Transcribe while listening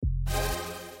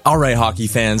All right, hockey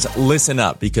fans, listen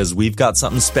up because we've got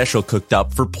something special cooked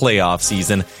up for playoff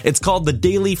season. It's called the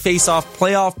Daily Face-Off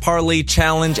Playoff Parlay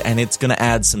Challenge, and it's going to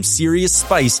add some serious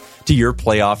spice to your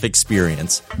playoff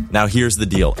experience. Now, here's the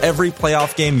deal. Every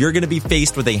playoff game, you're going to be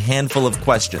faced with a handful of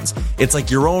questions. It's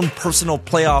like your own personal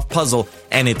playoff puzzle,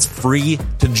 and it's free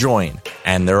to join.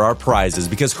 And there are prizes,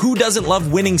 because who doesn't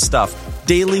love winning stuff?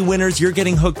 Daily winners, you're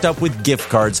getting hooked up with gift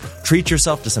cards. Treat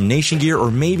yourself to some Nation gear or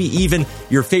maybe even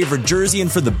your favorite jersey.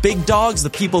 And for the big dogs, the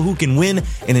people who can win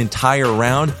an entire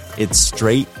round, it's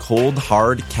straight, cold,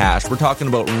 hard cash. We're talking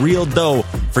about real dough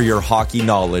for your hockey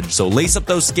knowledge. So lace up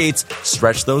those skates,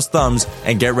 stretch those thumbs,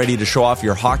 and get ready to show off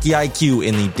your hockey IQ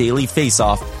in the Daily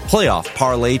Face-Off Playoff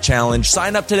Parlay Challenge.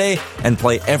 Sign up today and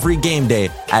play every game day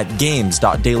at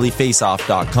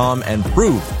games.dailyfaceoff.com and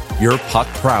prove your puck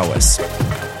prowess.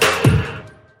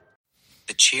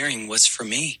 The cheering was for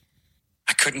me.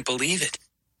 I couldn't believe it.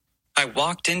 I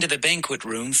walked into the banquet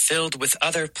room filled with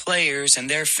other players and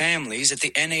their families at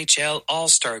the NHL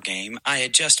All-Star Game I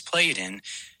had just played in.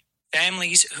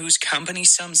 Families whose company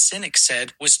some cynic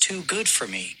said was too good for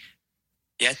me.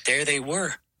 Yet there they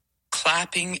were,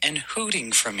 clapping and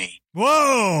hooting for me.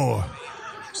 Whoa!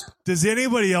 Does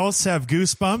anybody else have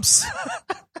goosebumps?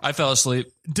 I fell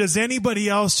asleep. Does anybody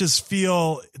else just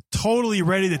feel totally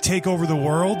ready to take over the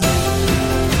world?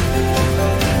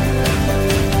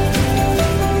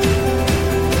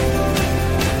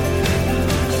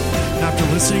 After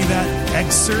listening to that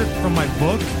excerpt from my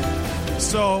book.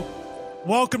 So,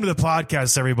 welcome to the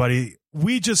podcast, everybody.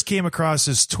 We just came across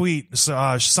this tweet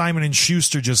Simon &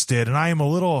 Schuster just did, and I am a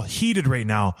little heated right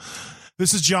now.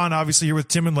 This is John, obviously, here with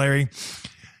Tim and Larry.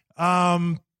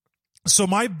 So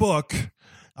my book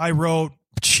I wrote,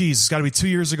 it's got to be 2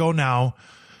 years ago now.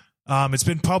 It's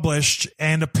been published,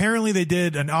 and apparently they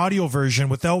did an audio version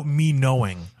without me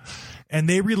knowing. And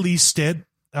they released it,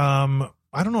 I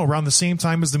don't know, around the same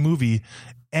time as the movie.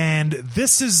 And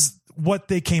this is what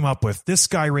they came up with, this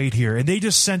guy right here. And they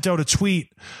just sent out a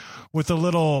tweet with a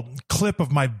little clip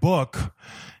of my book,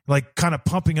 like kind of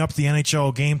pumping up the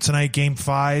NHL game tonight, Game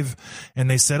 5. And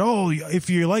they said, oh, if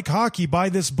you like hockey, buy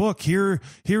this book. Here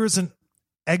is an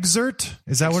excerpt.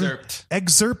 Is that what it?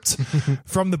 Excerpt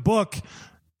from the book.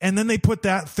 And then they put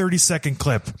that 30-second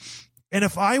clip. And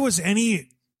if I was any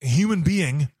human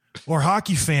being or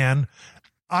hockey fan,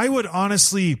 I would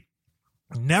honestly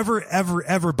never, ever,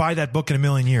 ever buy that book in a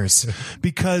million years,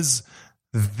 because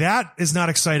that is not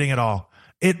exciting at all.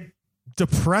 It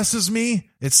depresses me.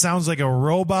 It sounds like a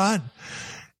robot.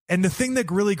 And the thing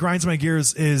that really grinds my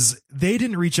gears is they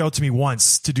didn't reach out to me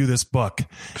once to do this book.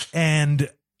 And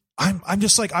I'm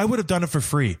just like, I would have done it for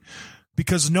free,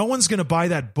 because no one's going to buy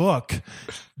that book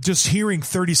just hearing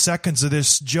 30 seconds of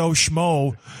this Joe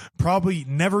Schmo, probably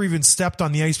never even stepped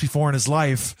on the ice before in his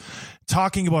life,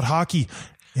 talking about hockey.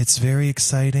 It's very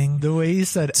exciting. The way he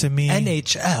said to me,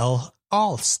 NHL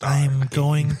All-Star. I'm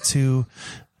going to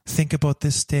think about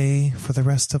this day for the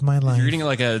rest of my life. You're reading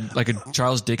like a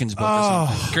Charles Dickens book or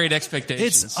something. Great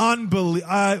Expectations. It's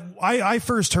unbelievable. I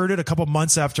first heard it a couple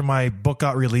months after my book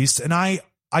got released, and I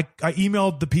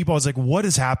emailed the people. I was like, what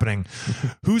is happening?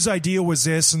 Whose idea was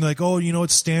this? And they're like, oh,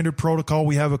 it's standard protocol.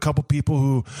 We have a couple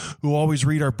people who always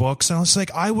read our books. And I was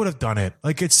like, I would have done it.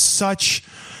 Like, it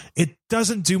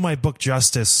doesn't do my book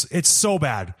justice. It's so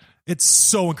bad. It's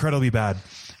so incredibly bad.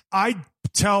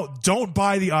 Don't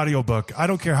buy the audiobook. I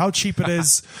don't care how cheap it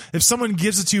is. If someone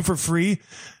gives it to you for free,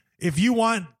 if you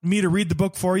want me to read the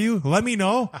book for you, let me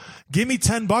know. Give me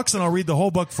 $10 and I'll read the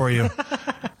whole book for you.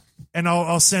 And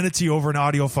I'll send it to you over an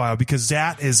audio file, because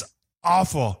that is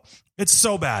awful. It's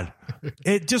so bad.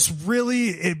 It just really,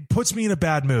 it puts me in a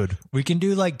bad mood. We can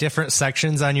do like different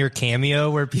sections on your Cameo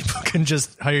where people can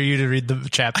just hire you to read the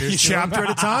chapters. A chapter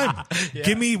at a time. Yeah.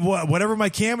 Give me whatever my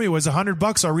Cameo was,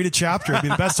 $100. I'll read a chapter. It'd be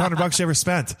the best $100 you ever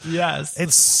spent. Yes.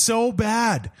 It's so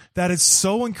bad that it's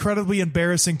so incredibly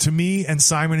embarrassing to me and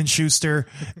Simon & Schuster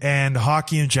and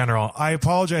hockey in general. I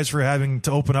apologize for having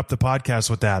to open up the podcast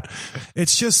with that.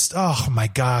 It's just, oh my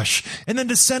gosh. And then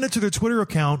to send it to their Twitter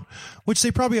account, which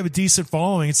they probably have a decent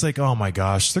following. It's like, oh my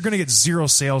gosh, they're going to get zero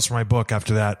sales for my book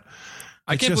after that.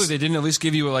 I can't believe they didn't at least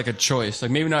give you like a choice.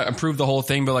 Like, maybe not approve the whole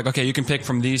thing, but like, okay, you can pick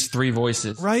from these 3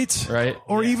 voices. Right.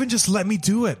 Or even just let me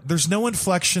do it. There's no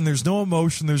inflection. There's no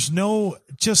emotion. There's no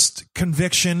just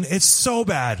conviction. It's so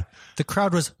bad. The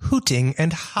crowd was hooting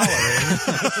and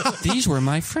hollering. These were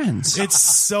my friends. It's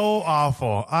so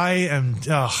awful.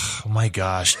 Oh my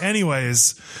gosh.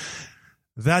 Anyways,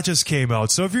 that just came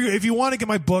out. So if you want to get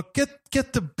my book,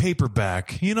 get the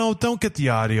paperback. Don't get the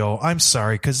audio. I'm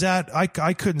sorry, because that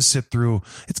I couldn't sit through.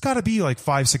 It's got to be like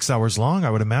 5-6 hours long, I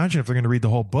would imagine, if they're going to read the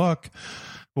whole book.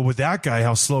 But with that guy,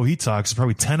 how slow he talks,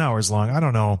 probably 10 hours long. I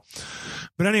don't know.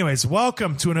 But anyways,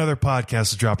 welcome to another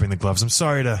podcast of Dropping the Gloves. I'm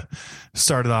sorry to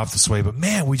start it off this way, but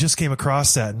man, we just came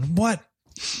across that. And what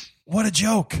a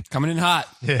joke. Coming in hot.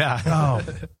 Yeah. Oh.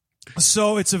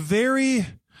 So it's a very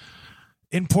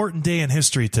important day in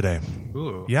history today.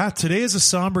 Ooh. Yeah, today is a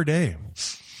somber day.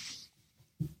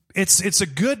 It's a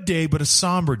good day, but a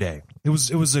somber day. It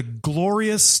was a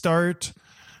glorious start,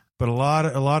 but a lot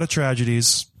of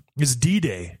tragedies. It's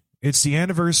D-Day. It's the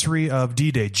anniversary of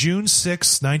D-Day. June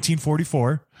 6,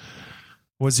 1944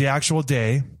 was the actual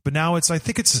day, but now I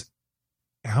think it's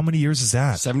how many years is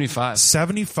that? 75.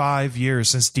 75 years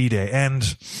since D-Day.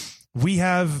 And we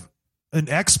have an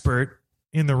expert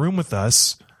in the room with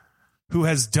us who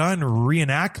has done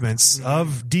reenactments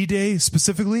of D-Day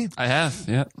specifically. I have,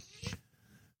 yeah.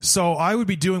 So I would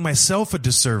be doing myself a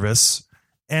disservice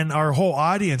and our whole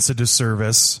audience a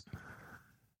disservice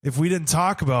if we didn't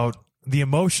talk about the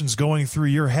emotions going through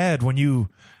your head when you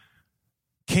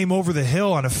came over the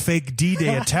hill on a fake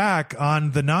D-Day attack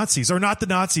on the Nazis. Or not the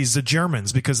Nazis, the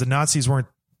Germans, because the Nazis weren't,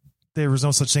 there was no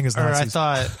such thing as Or Nazis.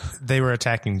 I thought they were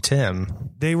attacking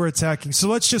Tim. They were attacking. So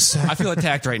let's just... I feel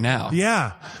attacked right now.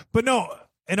 Yeah. But no,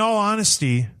 in all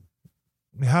honesty,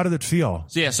 how did it feel?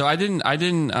 So I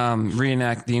didn't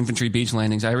reenact the infantry beach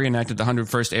landings. I reenacted the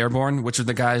 101st Airborne, which were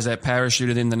the guys that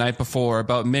parachuted in the night before,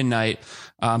 about midnight,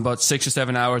 about 6 or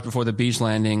 7 hours before the beach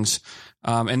landings.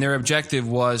 And their objective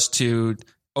was to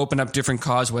open up different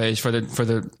causeways for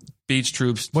the beach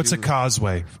troops. What's a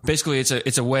causeway? Basically,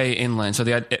 it's a way inland. So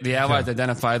the Allies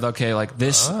identified, okay, like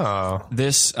this town,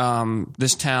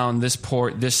 this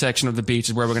port, this section of the beach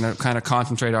is where we're going to kind of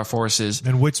concentrate our forces.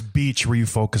 And which beach were you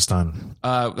focused on?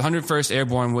 The 101st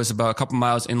Airborne was about a couple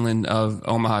miles inland of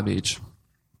Omaha Beach.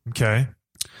 Okay.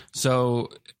 So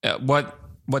what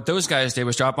those guys did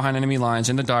was drop behind enemy lines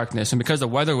in the darkness, and because the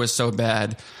weather was so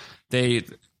bad, the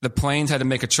planes had to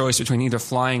make a choice between either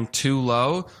flying too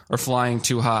low or flying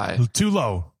too high. Too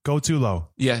low. Go too low.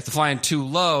 Yeah, if flying too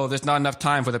low, there's not enough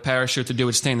time for the parachute to do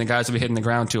its thing. The guys will be hitting the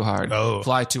ground too hard. Oh.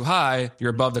 Fly too high, you're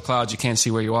above the clouds, you can't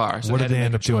see where you are. So What did they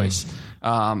end up doing?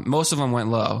 Most of them went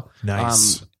low.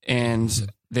 Nice.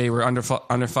 And they were under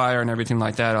fire and everything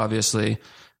like that, obviously.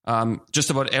 Just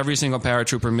about every single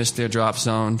paratrooper missed their drop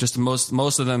zone. Just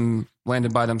most of them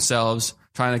landed by themselves,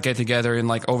 trying to get together. And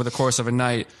like over the course of a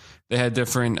night, they had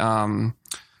different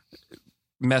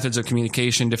methods of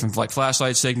communication, different like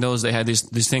flashlight signals. They had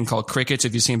this thing called crickets.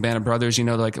 If you've seen Band of Brothers, you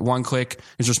know, like one click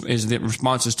is the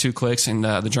response is 2 clicks, and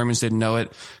the Germans didn't know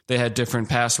it. They had different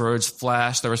passwords.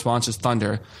 Flash, the response is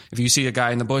thunder. If you see a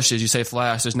guy in the bushes, you say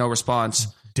flash, there's no response.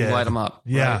 Dead. You light him up.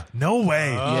 Yeah. Right? No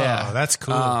way. Yeah, that's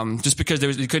cool. Just because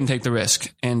they couldn't take the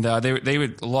risk, and they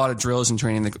would a lot of drills and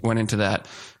training that went into that.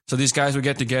 So these guys would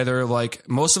get together. Like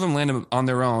most of them landed on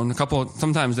their own.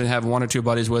 Sometimes they have 1 or 2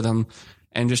 buddies with them,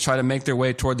 and just try to make their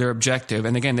way toward their objective.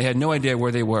 And again, they had no idea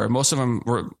where they were. Most of them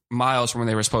were miles from where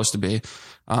they were supposed to be,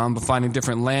 but finding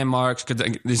different landmarks.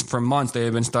 Because for months they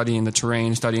had been studying the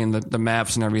terrain, studying the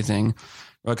maps and everything.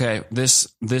 Okay, this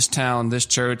town, this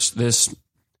church, this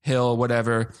hill,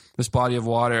 whatever, this body of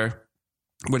water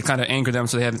would kind of anchor them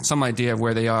so they had some idea of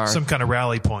where they are. Some kind of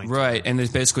rally point. Right. And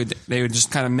they would just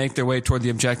kind of make their way toward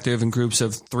the objective in groups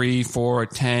of 3, 4,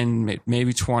 10,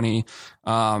 maybe 20.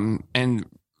 And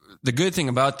the good thing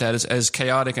about that is as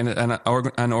chaotic and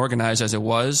unorganized as it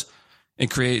was,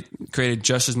 it created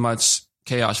just as much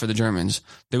chaos for the Germans.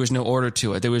 There was no order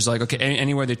to it. There was like, okay,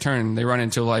 anywhere they turn, they run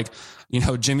into like, you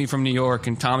know, Jimmy from New York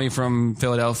and Tommy from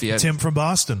Philadelphia. Tim from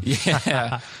Boston.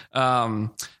 Yeah.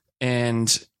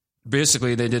 And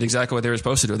basically they did exactly what they were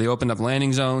supposed to do. They opened up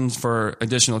landing zones for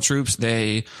additional troops.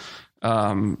 They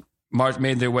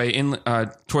made their way in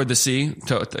toward the sea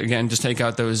to again just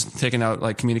taking out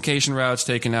like communication routes,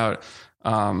 taking out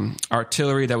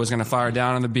artillery that was going to fire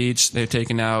down on the beach. They've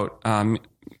taken out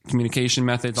communication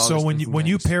methods. So when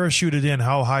you parachuted in,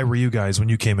 how high were you guys when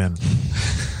you came in?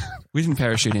 We didn't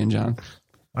parachute in, John.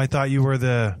 I thought you were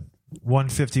the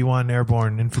 151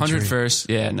 Airborne Infantry. 101st,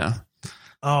 yeah, no.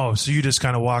 Oh, so you just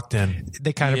kind of walked in.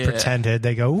 They kind of pretended.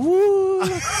 They go, woo.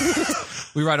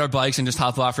 We ride our bikes and just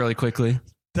hop off really quickly.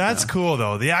 That's cool,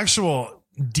 though. The actual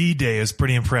D-Day is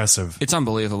pretty impressive. It's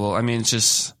unbelievable. I mean, it's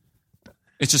just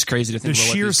crazy to think the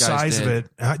about sheer what these guys size did. of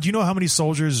it. Do you know how many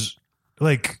soldiers,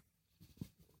 like,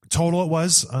 total it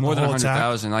was on More the than whole attack?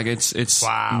 100,000. Like it's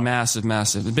Wow. massive.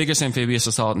 The biggest amphibious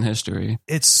assault in history.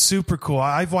 It's super cool.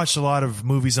 I've watched a lot of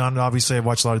movies on it. Obviously, I've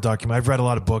watched a lot of documentaries. I've read a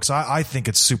lot of books. I think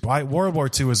it's super. World War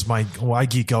II is I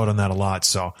geek out on that a lot.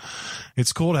 So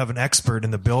it's cool to have an expert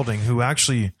in the building who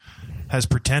actually has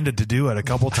pretended to do it a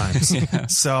couple times.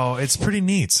 So it's pretty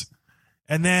neat.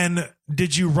 And then,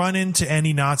 did you run into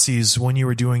any Nazis when you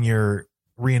were doing your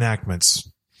reenactments?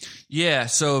 Yeah.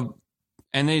 So,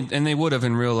 and they would have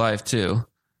in real life too.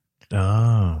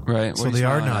 Oh, Right. So they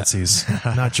are Nazis,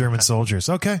 not German soldiers.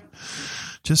 Okay.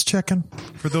 Just checking.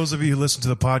 For those of you who listen to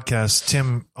the podcast,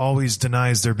 Tim always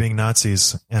denies there being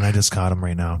Nazis, and I just caught him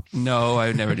right now. No, I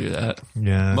would never do that.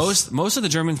 Yeah. Most of the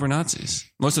Germans were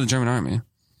Nazis. Most of the German army.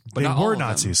 But They not all were of them.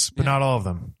 Nazis, but not all of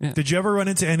them. Yeah. Did you ever run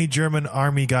into any German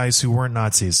army guys who weren't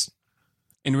Nazis?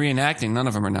 In reenacting, none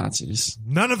of them are Nazis.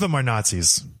 None of them are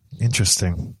Nazis.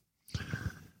 Interesting.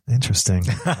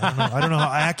 I don't know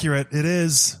how accurate it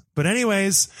is. But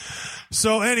anyways,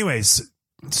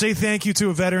 say thank you to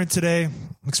a veteran today,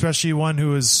 especially one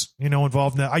who is,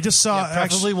 involved in that. I just saw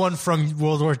Probably one from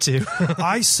World War II.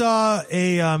 I saw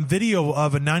a video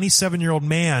of a 97-year-old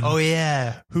man Oh,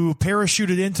 yeah. who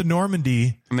parachuted into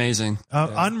Normandy. Amazing.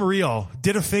 Unreal.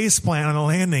 Did a face plant on the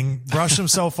landing, brushed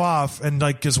himself off, and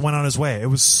just went on his way. It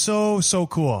was so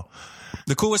cool.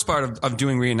 The coolest part of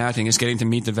doing reenacting is getting to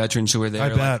meet the veterans who were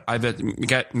there. I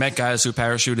bet. Met guys who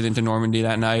parachuted into Normandy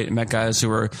that night. Met guys who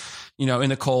were, in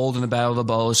the cold in the Battle of the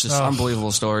Bulge. Just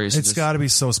unbelievable stories. It's got to be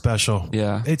so special.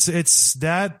 Yeah. It's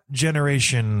that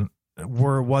generation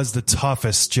was the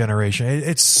toughest generation.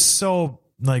 It's so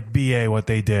BA what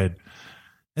they did.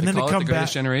 And then to come the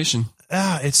back, generation.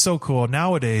 it's so cool.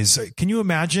 Nowadays, can you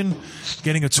imagine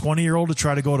getting a 20-year-old to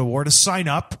try to go to war, to sign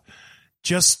up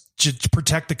just to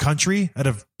protect the country out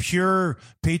of pure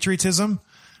patriotism?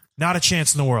 Not a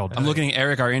chance in the world. I'm looking at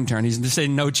Eric, our intern. He's just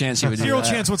saying no chance he would do Zero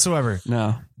that. chance whatsoever.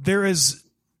 No. There is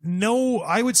no,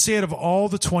 I would say out of all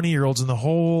the 20-year-olds in the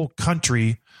whole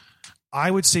country, I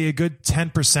would say a good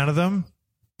 10% of them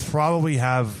probably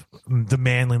have the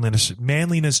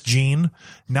manliness gene.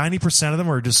 90% of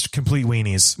them are just complete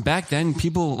weenies. Back then,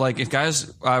 people, if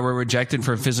guys were rejected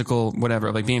for physical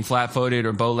whatever, like being flat-footed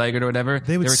or bow-legged or whatever,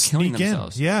 They would were killing sneak in.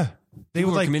 themselves. Yeah. They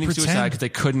People would were committing pretend. suicide because they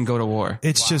couldn't go to war.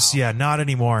 It's just, not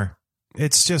anymore.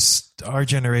 It's just our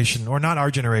generation, or not our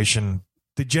generation.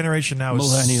 The generation now is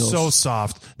Millennials. so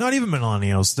soft. Not even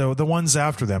millennials, the ones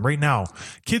after them right now.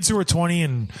 Kids who are 20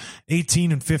 and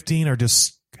 18 and 15 are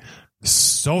just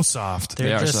so soft.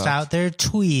 They're are just soft. out there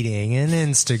tweeting and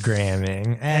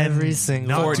Instagramming every single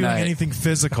Not Fortnite. doing anything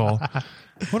physical.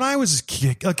 When I was a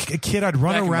kid, I'd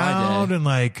run Back in my around day.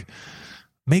 and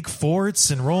make forts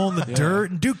and roll in the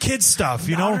dirt and do kid stuff,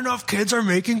 Not enough kids are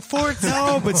making forts.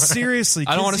 No, but seriously,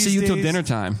 I don't want to kids see you these till days, dinner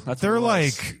time. That's They're what it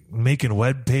was. making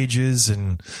web pages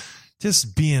and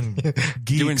just being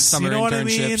geeks. Doing summer you know what I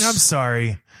mean? internships. I'm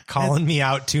sorry. Calling me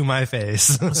out to my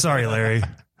face. Sorry, Larry.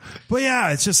 But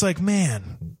yeah, it's just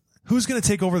man, who's going to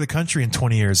take over the country in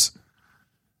 20 years?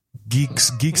 Geek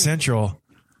Central.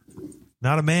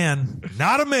 Not a man.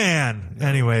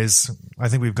 Anyways, I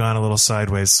think we've gone a little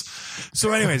sideways.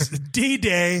 So anyways,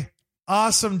 D-Day,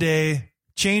 awesome day,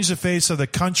 changed the face of the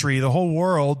country, the whole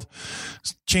world,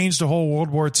 changed the whole World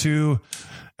War II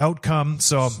outcome.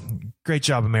 So great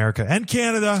job, America and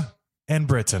Canada and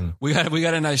Britain. We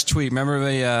got a nice tweet. Remember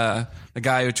the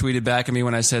guy who tweeted back at me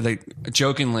when I said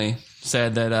jokingly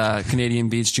said that Canadian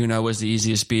Beach Juneau was the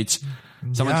easiest beach.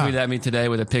 Someone Yeah. tweeted at me today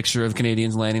with a picture of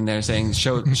Canadians landing there saying,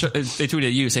 show they tweeted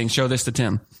at you saying, show this to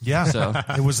Tim. Yeah, So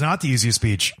it was not the easiest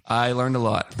beach. I learned a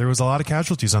lot. There was a lot of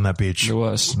casualties on that beach. There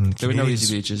was. There were no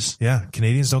easy beaches. Yeah,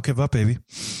 Canadians don't give up, baby.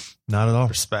 Not at all.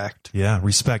 Respect. Yeah,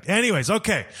 respect. Anyways,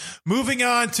 okay. Moving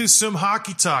on to some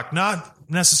hockey talk. Not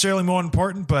necessarily more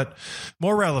important, but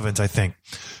more relevant, I think.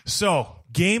 So,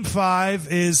 Game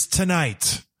 5 is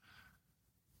tonight.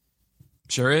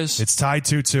 Sure is. It's tied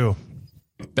 2-2.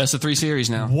 Best of 3 series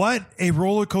now. What a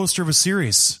roller coaster of a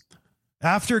series.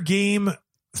 After Game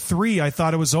 3, I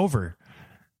thought it was over.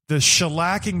 The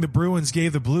shellacking the Bruins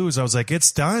gave the Blues, I was like,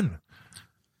 it's done.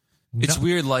 It's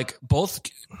weird.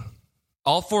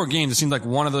 All 4 games, it seemed like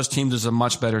one of those teams is a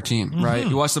much better team, right?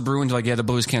 You watch the Bruins, you're like, yeah, the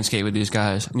Blues can't skate with these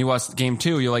guys. And you watch Game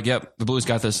 2, you're like, yep, the Blues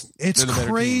got this. It's They're the better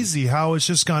team. crazy how it's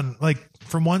just gone,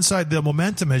 from one side, the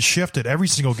momentum has shifted every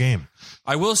single game.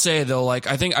 I will say though, I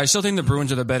still think the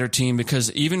Bruins are the better team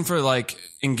because even for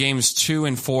in games 2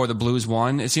 and 4, the Blues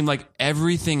won. It seemed like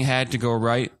everything had to go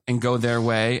right and go their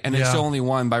way, and they Yeah. still only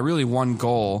won by really 1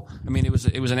 goal. I mean, it was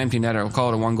an empty netter. We'll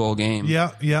call it a 1-goal game.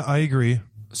 Yeah, I agree.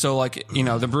 So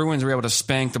the Bruins were able to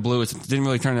spank the Blues. It didn't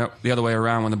really turn out the other way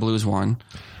around when the Blues won.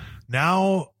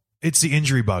 Now it's the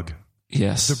injury bug.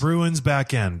 Yes. The Bruins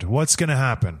back end. What's going to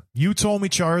happen? You told me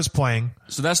Chara's playing.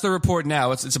 So that's the report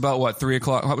now. It's about what, 3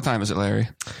 o'clock? What time is it, Larry?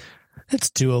 It's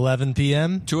 2:11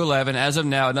 p.m. 2:11. As of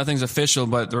now, nothing's official,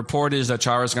 but the report is that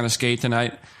Chara's going to skate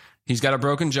tonight. He's got a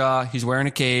broken jaw. He's wearing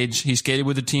a cage. He skated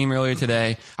with the team earlier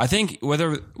today. I think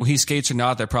whether he skates or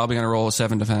not, they're probably going to roll a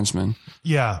 7 defenseman.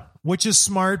 Yeah, which is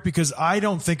smart because I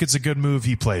don't think it's a good move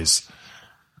he plays.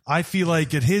 I feel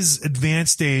like at his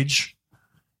advanced age,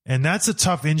 and that's a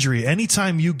tough injury.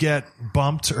 Anytime you get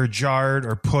bumped or jarred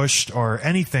or pushed or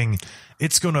anything,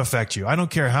 it's going to affect you. I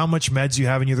don't care how much meds you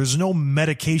have in you. There's no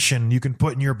medication you can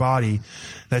put in your body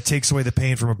that takes away the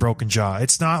pain from a broken jaw.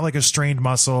 It's not like a strained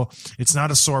muscle. It's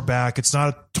not a sore back. It's not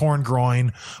a torn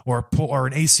groin or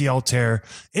an ACL tear.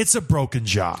 It's a broken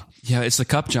jaw. Yeah, it's the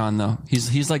cup, John, though.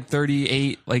 He's like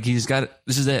 38. Like,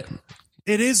 this is it.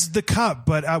 It is the cup,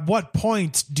 but at what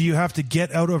point do you have to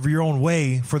get out of your own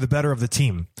way for the better of the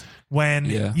team? When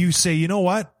you say, you know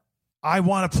what? I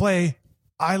want to play.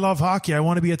 I love hockey. I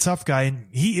want to be a tough guy. And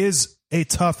he is a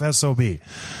tough SOB.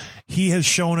 He has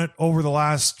shown it over the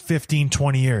last 15,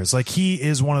 20 years. Like, he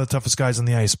is one of the toughest guys on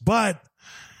the ice. But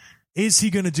is he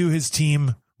going to do his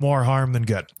team more harm than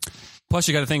good? Plus,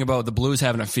 you got to think about the Blues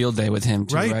having a field day with him,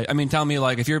 too, right? I mean, tell me,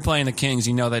 like, if you're playing the Kings,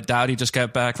 you know that Doughty just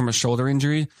got back from a shoulder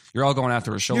injury. You're all going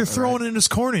after his shoulder. You're throwing it in his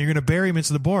corner. You're going to bury him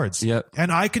into the boards. Yep. And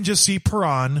I can just see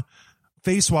Perron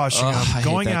face washing him,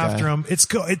 going after him.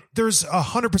 There's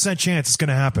 100% chance it's going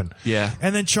to happen. Yeah.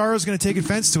 And then Chara's going to take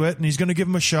offense to it, and he's going to give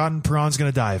him a shot, and Perron's going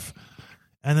to dive.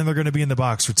 And then they're going to be in the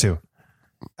box for 2.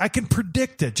 I can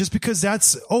predict it just because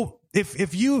it's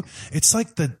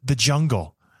like the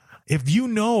jungle. If you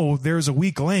know there's a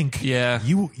weak link,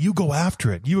 you go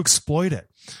after it. You exploit it.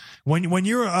 When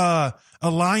you're a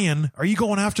lion, are you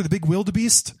going after the big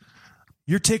wildebeest?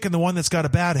 You're taking the one that's got a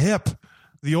bad hip,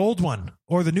 the old one,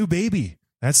 or the new baby.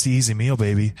 That's the easy meal,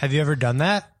 baby. Have you ever done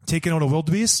that? Taking out a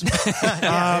wildebeest?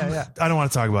 I don't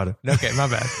want to talk about it. Okay, my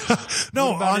bad.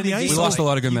 No, on the ice. We lost a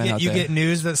lot of good men out there. You get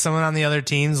news that someone on the other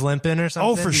team's limping or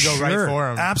something? Oh, for you go sure. right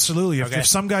for him. Absolutely. If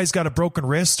some guy's got a broken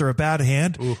wrist or a bad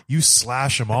hand, you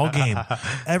slash him all game.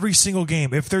 Every single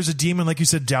game. If there's a demon, like you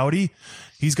said, Doughty,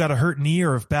 he's got a hurt knee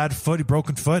or a bad foot, a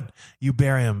broken foot, you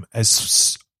bury him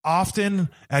as often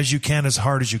as you can, as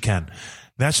hard as you can.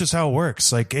 That's just how it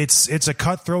works. Like, it's a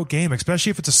cutthroat game, especially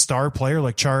if it's a star player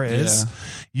like Chara is.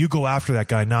 You go after that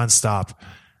guy nonstop,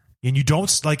 and you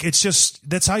don't like. It's just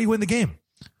that's how you win the game.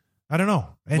 I don't know.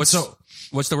 And what's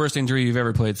the worst injury you've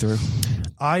ever played through?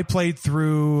 I played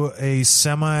through a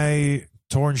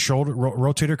semi-torn shoulder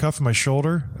rotator cuff in my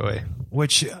shoulder.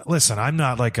 Which, listen, I'm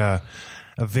not like a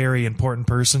very important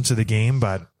person to the game,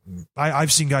 but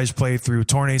I've seen guys play through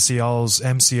torn ACLs,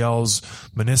 MCLs,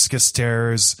 meniscus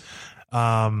tears.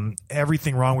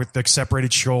 Everything wrong with the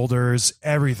separated shoulders,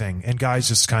 everything. And guys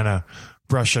just kind of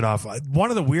brush it off. One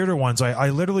of the weirder ones, I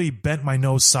literally bent my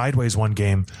nose sideways one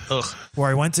game where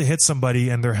I went to hit somebody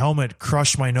and their helmet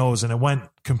crushed my nose and it went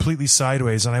completely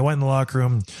sideways. And I went in the locker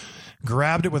room,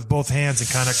 grabbed it with both hands and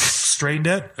kind of straightened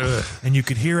it. And you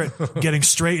could hear it getting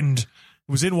straightened.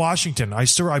 It was in Washington. I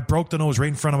broke the nose right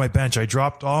in front of my bench. I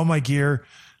dropped all my gear,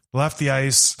 left the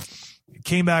ice,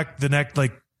 came back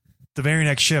the very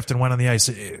next shift and went on the ice.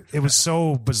 It was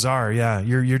so bizarre. Yeah.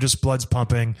 You're just blood's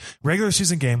pumping. Regular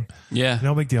season game. Yeah.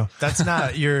 No big deal. That's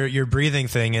not your breathing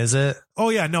thing, is it? Oh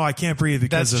yeah. No, I can't breathe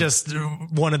because that's just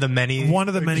one of the many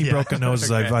broken noses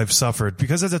I've suffered.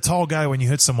 Because as a tall guy, when you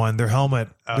hit someone, their helmet,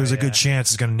 there's a good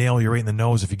chance it's going to nail you right in the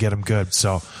nose if you get them good.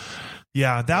 So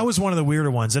yeah, that was one of the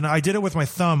weirder ones. And I did it with my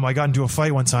thumb. I got into a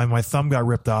fight one time. My thumb got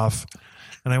ripped off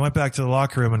and I went back to the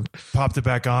locker room and popped it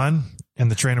back on. And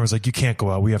the trainer was like, you can't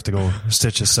go out. We have to go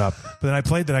stitch this up. But then I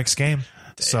played the next game.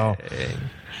 So,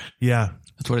 yeah.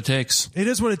 That's what it takes. It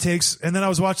is what it takes. And then I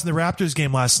was watching the Raptors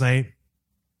game last night.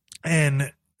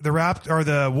 And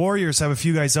the Warriors have a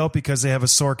few guys out because they have a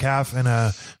sore calf and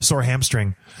a sore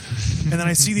hamstring. And then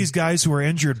I see these guys who are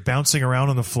injured bouncing around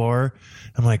on the floor.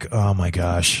 I'm like, oh my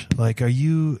gosh. Like, are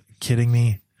you kidding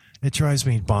me? It drives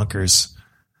me bonkers.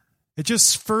 It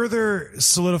just further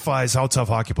solidifies how tough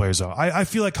hockey players are. I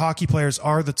feel like hockey players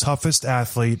are the toughest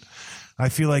athlete. I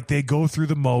feel like they go through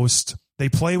the most. They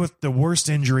play with the worst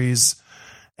injuries,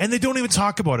 and they don't even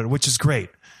talk about it, which is great.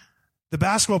 The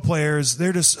basketball players,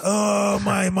 they're just, oh,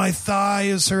 my thigh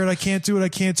is hurt. I can't do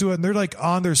it. And they're like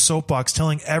on their soapbox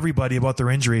telling everybody about their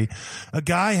injury. A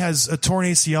guy has a torn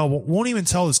ACL, won't even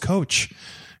tell his coach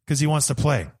because he wants to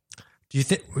play.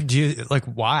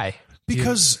 Why?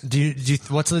 Because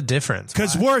what's the difference?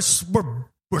 Because we're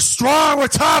strong, we're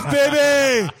tough,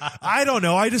 baby. I don't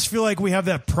know. I just feel like we have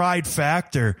that pride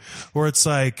factor where it's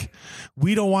like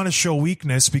we don't want to show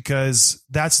weakness because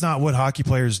that's not what hockey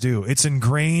players do. It's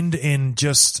ingrained in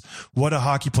just what a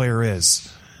hockey player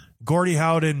is. Gordie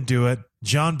Howe didn't do it.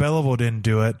 John Beliveau didn't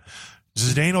do it.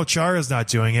 Zdeno Chara's not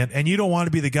doing it. And you don't want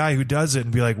to be the guy who does it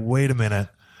and be like, wait a minute.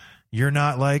 You're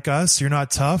not like us. You're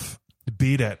not tough.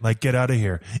 Beat it. Like, get out of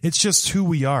here. It's just who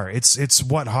we are. It's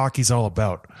what hockey's all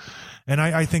about. And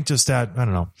I think just that, I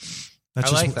don't know.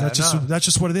 That's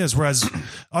just what it is. Whereas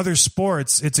other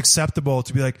sports, it's acceptable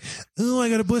to be like, oh, I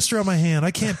got a blister on my hand.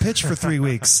 I can't pitch for 3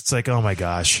 weeks. It's like, oh my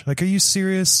gosh. Like, are you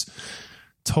serious?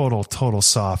 Total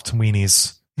soft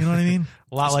weenies. You know what I mean?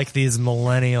 A lot like these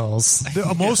millennials.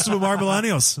 Most of them are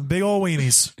millennials. Big old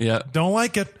weenies. Yeah. Don't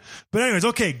like it. But anyways,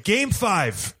 okay, game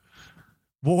 5.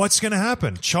 Well, what's going to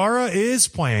happen? Chara is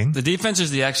playing. The defense is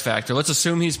the X factor. Let's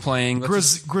assume he's playing.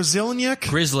 Grizzliak?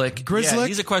 Grizzlick. Yeah,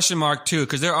 he's a question mark too,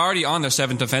 because they're already on their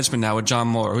 7th defenseman now with John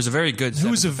Moore, who's a very good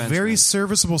Who's a defenseman. very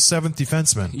serviceable 7th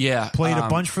defenseman. Yeah. Played a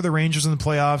bunch for the Rangers in the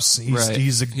playoffs.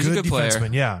 He's a good player.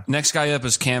 defenseman, yeah. Next guy up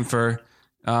is Camphor.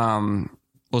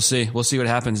 We'll see. We'll see what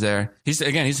happens there. He's an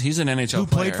NHL Who player.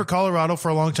 played for Colorado for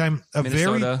a long time.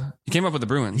 Minnesota. He came up with the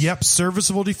Bruins. Yep,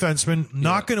 serviceable defenseman.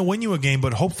 Not going to win you a game,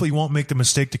 but hopefully won't make the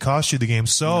mistake to cost you the game.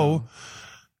 So,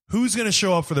 who's going to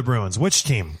show up for the Bruins? Which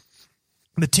team?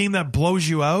 The team that blows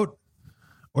you out,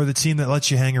 or the team that lets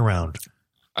you hang around?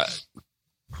 I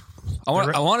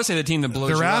want to say the team that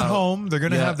blows you out. They're at home. They're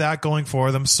going to have that going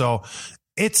for them. So,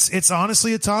 it's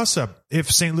honestly a toss-up.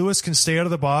 If St. Louis can stay out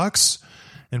of the box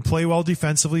and play well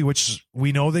defensively, which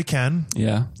we know they can,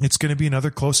 it's going to be another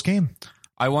close game.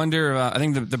 I wonder, I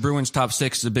think the Bruins' top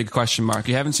 6 is a big question mark.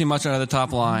 You haven't seen much out of the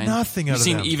top line. Nothing out of them.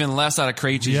 You've seen even less out of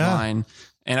Krejci's line.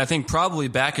 And I think probably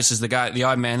Backus is the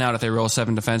odd man out if they roll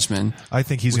 7 defensemen. I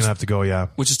think he's going to have to go,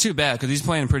 Which is too bad because he's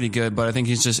playing pretty good, but I think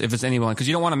he's just, if it's anyone, because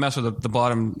you don't want to mess with the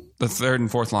bottom, the 3rd and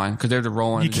 4th line, because they're the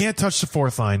rolling. You can't touch the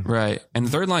 4th line. Right. And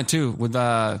the 3rd line too, with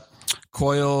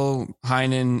Coyle,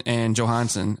 Heinen, and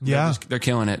Johansson. They're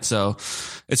killing it. So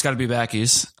it's got to be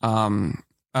Backus. I don't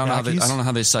know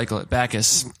how they cycle it.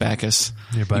 Backus.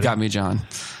 You got me, John.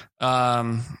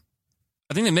 I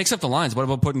think they mix up the lines. What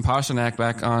about putting Pasternak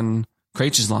back on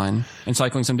Krejci's line and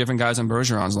cycling some different guys on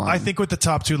Bergeron's line? I think with the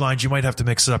top 2 lines, you might have to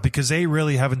mix it up because they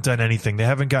really haven't done anything. They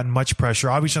haven't gotten much pressure.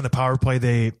 Obviously, on the power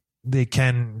play, they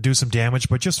can do some damage,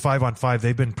 but just 5-on-5,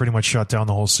 they've been pretty much shut down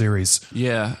the whole series.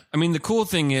 Yeah. I mean, the cool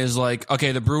thing is, like,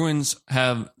 okay, the Bruins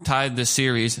have had the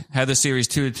series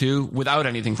 2-2 without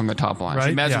anything from the top line. Right? So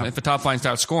imagine if the top line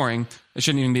starts scoring, it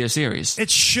shouldn't even be a series. It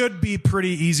should be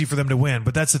pretty easy for them to win,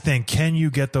 but that's the thing. Can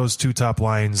you get those 2 top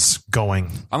lines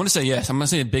going? I'm going to say yes. I'm going to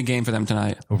say a big game for them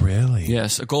tonight. Oh, really?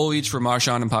 Yes. A goal each for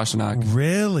Marchand and Pasternak.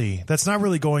 Really? That's not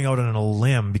really going out on a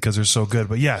limb because they're so good,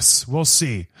 but yes, we'll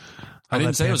see. I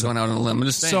didn't say it was going out on a limb. I'm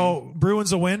just saying. So,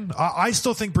 Bruins will win. I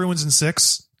still think Bruins in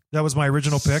 6. That was my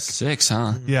original pick. 6,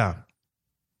 huh? Yeah.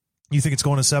 You think it's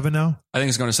going to 7 now? I think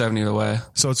it's going to 7 either way.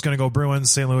 So it's going to go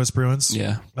Bruins, St. Louis Bruins?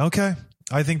 Yeah. Okay.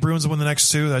 I think Bruins will win the next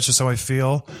 2. That's just how I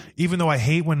feel. Even though I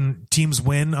hate when teams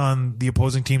win on the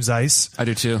opposing team's ice. I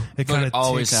do too. It kind of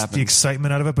always takes happens. the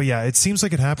excitement out of it. But yeah, it seems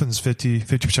like it happens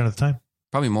 50% of the time.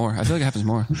 Probably more. I feel like it happens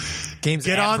more. Games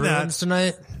Get at on Bruins that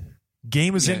tonight.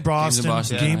 Game is in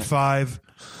Boston. Game 5.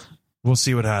 We'll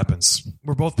see what happens.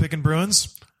 We're both picking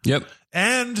Bruins. Yep.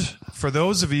 And for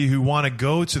those of you who want to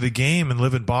go to the game and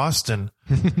live in Boston,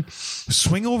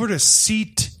 swing over to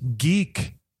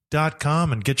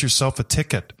SeatGeek.com and get yourself a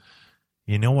ticket.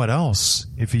 You know what else?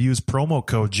 If you use promo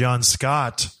code John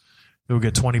Scott, you'll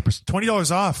get $20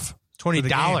 off.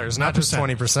 $20, not just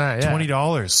 20%. Yeah.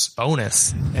 $20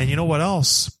 bonus. And you know what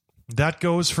else? That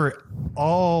goes for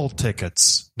all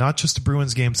tickets, not just the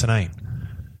Bruins game tonight.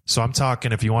 So I'm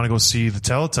talking if you want to go see the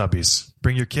Teletubbies,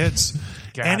 bring your kids.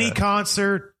 Any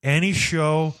concert, any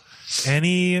show,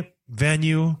 any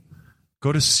venue,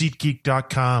 go to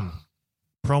SeatGeek.com.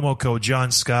 Promo code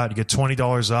John Scott. You get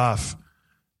 $20 off.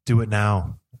 Do it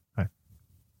now. Right.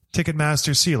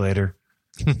 Ticketmaster, see you later.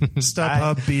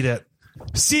 StubHub, beat it.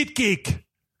 SeatGeek.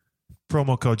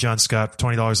 Promo code John Scott,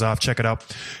 $20 off. Check it out.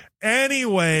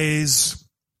 Anyways,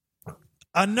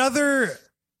 another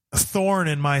thorn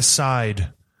in my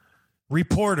side.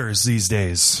 Reporters these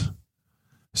days.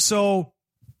 So,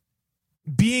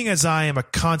 being as I am a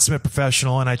consummate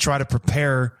professional and I try to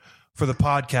prepare for the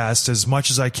podcast as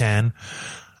much as I can,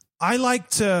 I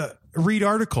like to read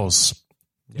articles,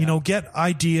 get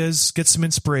ideas, get some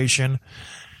inspiration.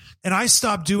 And I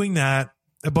stopped doing that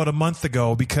about a month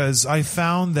ago because I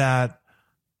found that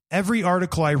every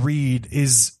article I read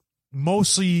is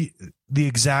mostly the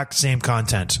exact same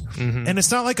content. Mm-hmm. And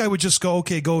it's not like I would just go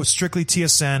strictly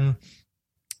TSN.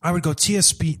 I would go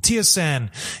TSN,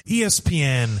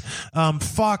 ESPN,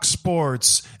 Fox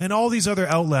Sports, and all these other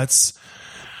outlets.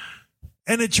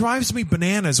 And it drives me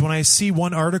bananas when I see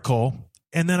one article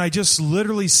and then I just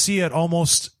literally see it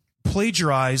almost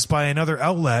plagiarized by another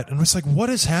outlet. And it's like, what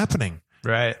is happening?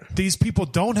 Right. These people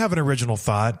don't have an original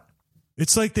thought.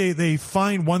 It's like they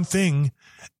find one thing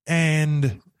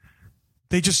and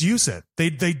they just use it. They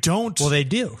don't. Well, they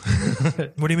do.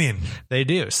 What do you mean? They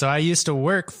do. So I used to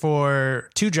work for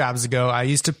 2 jobs ago. I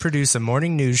used to produce a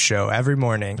morning news show every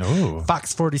morning. Oh.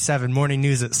 Fox 47 morning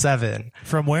news at 7.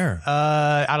 From where?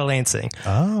 Out of Lansing.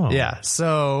 Oh. Yeah.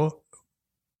 So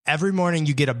every morning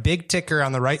you get a big ticker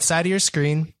on the right side of your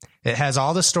screen. It has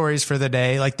all the stories for the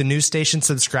day. Like the news station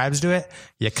subscribes to it.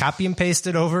 You copy and paste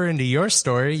it over into your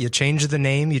story. You change the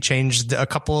name. You change a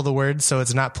couple of the words so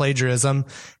it's not plagiarism.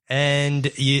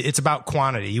 And it's about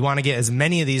quantity. You want to get as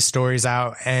many of these stories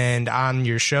out and on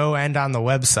your show and on the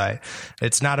website.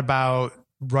 It's not about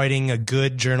writing a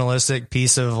good journalistic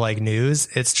piece of like news.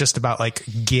 It's just about like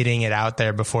getting it out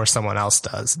there before someone else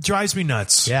does. Drives me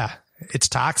nuts. Yeah. It's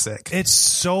toxic. It's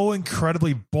so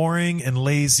incredibly boring and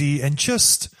lazy and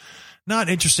just not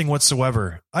interesting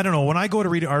whatsoever. I don't know. When I go to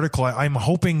read an article, I'm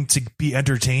hoping to be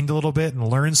entertained a little bit and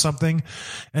learn something.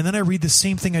 And then I read the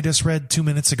same thing I just read 2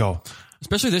 minutes ago.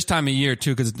 Especially this time of year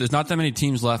too, because there's not that many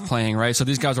teams left playing, right? So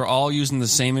these guys are all using the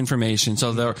same information.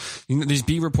 So these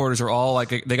beat reporters are all like,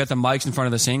 they got the mics in front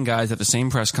of the same guys at the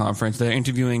same press conference. They're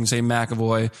interviewing, say,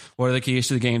 McAvoy. What are the keys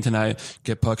to the game tonight?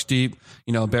 Get pucks deep,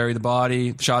 bury the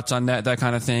body, shots on net, that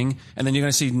kind of thing. And then you're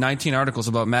going to see 19 articles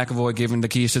about McAvoy giving the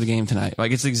keys to the game tonight.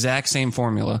 Like, it's the exact same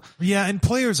formula. Yeah, and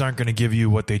players aren't going to give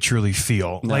you what they truly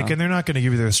feel. No. And they're not going to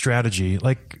give you their strategy.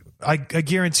 Like, I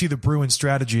guarantee the Bruins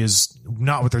strategy is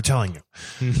not what they're telling you.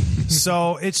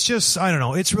 So it's just, I don't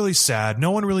know. It's really sad. No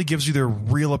one really gives you their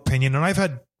real opinion. And I've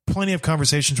had plenty of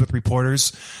conversations with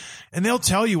reporters and they'll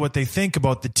tell you what they think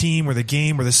about the team or the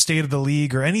game or the state of the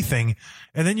league or anything.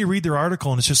 And then you read their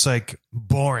article and it's just like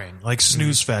boring, like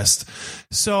snooze fest.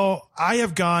 So I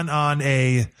have gone on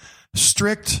a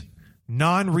strict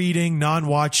non-reading,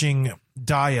 non-watching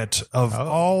diet of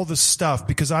all the stuff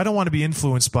because I don't want to be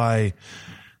influenced by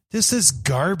this is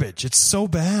garbage. It's so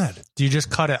bad. Do you just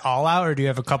cut it all out or do you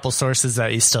have a couple sources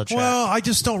that you still check? Well, I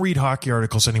just don't read hockey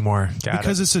articles anymore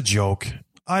because it's a joke.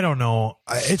 I don't know.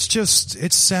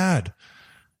 It's sad.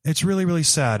 It's really, really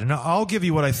sad. And I'll give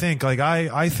you what I think. Like,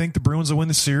 I think the Bruins will win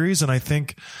the series and I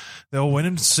think they'll win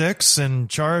in 6 and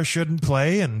Chara shouldn't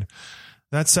play. And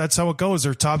that's how it goes.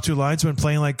 Their top 2 lines have been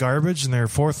playing like garbage and their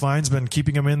 4th line's been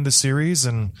keeping them in the series.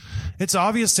 And it's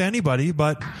obvious to anybody,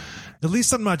 but at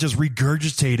least I'm not just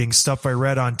regurgitating stuff I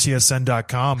read on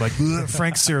TSN.com. Like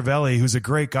Frank Ciravelli, who's a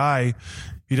great guy.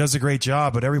 He does a great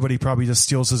job, but everybody probably just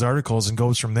steals his articles and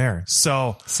goes from there.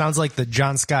 So sounds like the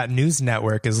John Scott News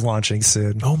Network is launching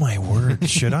soon. Oh my word.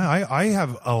 Should I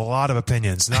have a lot of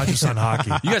opinions, not just on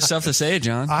hockey. You got stuff to say,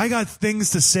 John. I got things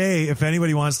to say if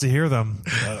anybody wants to hear them,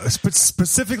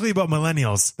 specifically about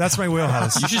millennials. That's my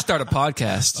wheelhouse. You should start a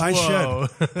podcast. I should,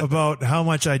 about how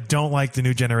much I don't like the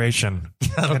new generation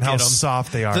and how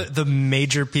soft they are. The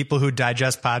major people who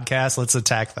digest podcasts, let's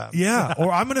attack them. Yeah.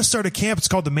 Or I'm going to start a camp. It's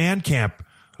called the Man Camp.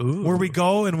 Ooh. Where we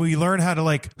go and we learn how to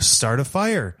like start a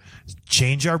fire,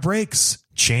 change our brakes,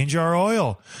 change our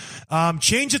oil,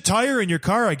 change a tire in your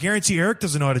car. I guarantee Eric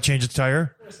doesn't know how to change a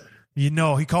tire. He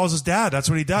calls his dad. That's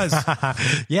what he does.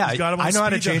 Yeah, I know how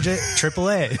to change it.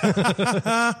 AAA.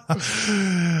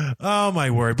 Oh my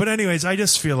word. But anyways, I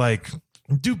just feel like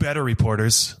do better,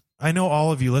 reporters. I know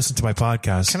all of you listen to my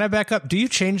podcast. Can I back up? Do you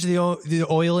change the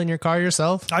oil in your car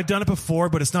yourself? I've done it before,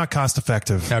 but it's not cost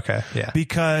effective. Okay. Yeah.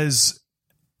 Because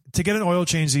to get an oil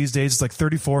change these days, it's like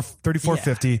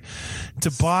 $34.50.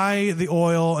 To buy the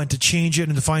oil and to change it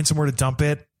and to find somewhere to dump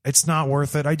it, it's not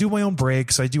worth it. I do my own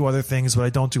brakes. I do other things, but I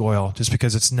don't do oil just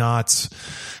because it's not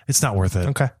worth it.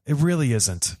 Okay. It really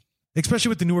isn't. Especially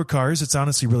with the newer cars, it's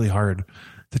honestly really hard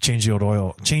to change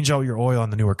out your oil on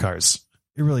the newer cars.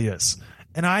 It really is.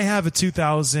 And I have a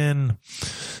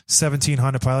 2017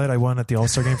 Honda Pilot. I won at the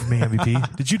All-Star game for being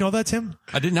MVP. Did you know that, Tim?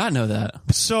 I did not know that.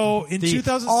 So in The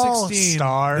 2016,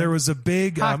 All-Star there was a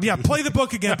big, play the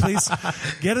book again, please.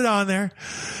 Get it on there.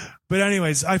 But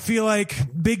anyways, I feel like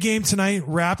big game tonight.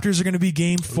 Raptors are going to be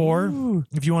game 4. Ooh.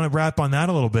 If you want to wrap on that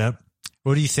a little bit.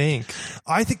 What do you think?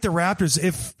 I think the Raptors,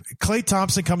 if Klay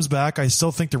Thompson comes back, I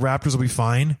still think the Raptors will be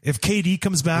fine. If KD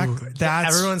comes back,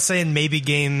 everyone's saying maybe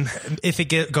game if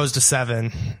it goes to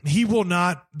 7.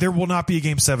 There will not be a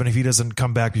game 7 if he doesn't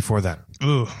come back before that.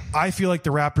 Ooh. I feel like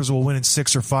the Raptors will win in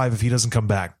 6 or 5 if he doesn't come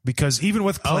back because even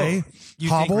with Klay, you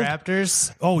hobbled, think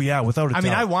Raptors? Oh yeah, without a doubt. I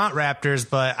mean, I want Raptors,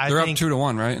 but they're think up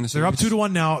 2-1, right? In the they're up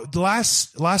 2-1 now. The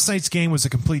last night's game was a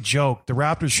complete joke. The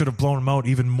Raptors should have blown them out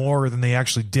even more than they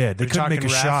actually did. They couldn't make a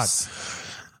shot.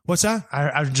 What's that?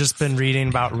 I've just been reading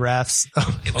about refs.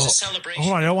 It was a celebration.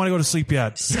 Hold on, I don't want to go to sleep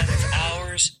yet. 7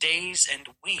 hours, days, and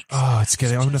weeks. Oh, it's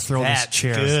getting. I'm going to throw this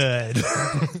chair. Good.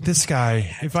 This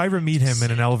guy. If I ever meet him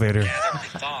in an elevator. Gathered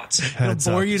with thought thoughts. Heads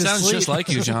bore up. you to Sounds sleep. just like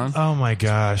you, John. Oh my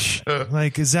gosh.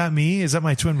 Like, is that me? Is that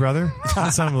my twin brother?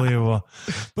 That's unbelievable.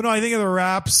 But no, I think of the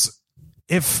Raps,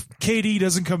 if KD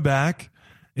doesn't come back,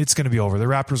 it's going to be over. The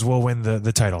Raptors will win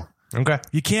the title. Okay.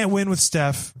 You can't win with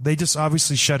Steph. They just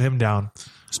obviously shut him down.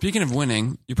 Speaking of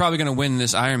winning, you're probably going to win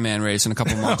this Ironman race in a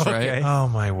couple months, Okay. right? Oh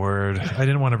my word. I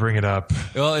didn't want to bring it up.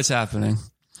 Well, it's happening.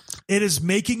 It is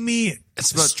making me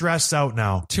It's about stressed out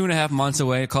now. 2.5 months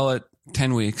away. Call it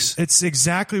 10 weeks. It's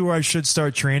exactly where I should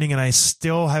start training, and I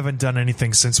still haven't done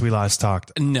anything since we last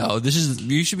talked. No,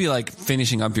 you should be like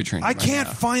finishing up your training. I right can't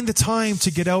now. find the time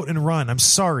to get out and run. I'm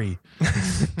sorry.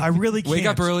 I really can't. Wake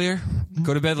up earlier.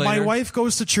 Go to bed later. My wife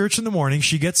goes to church in the morning.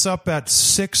 She gets up at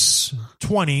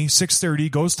 6:20,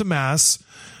 6:30, goes to mass.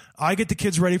 I get the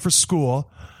kids ready for school,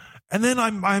 and then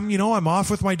I'm off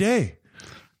with my day.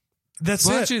 That's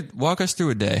Why it. don't you walk us through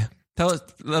a day?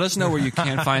 Let us know where you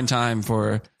can't find time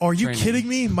for. Are you training. kidding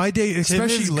me? My day, Tim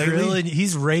especially is lately. grilling.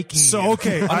 He's raking. So you.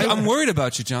 okay, I'm worried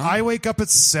about you, John. I wake up at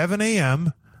 7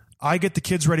 a.m. I get the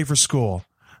kids ready for school.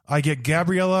 I get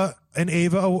Gabriella and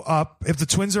Ava up. If the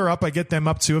twins are up, I get them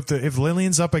up too. If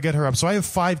Lillian's up, I get her up. So I have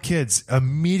 5 kids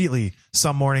immediately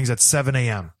some mornings at 7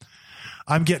 a.m.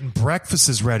 I'm getting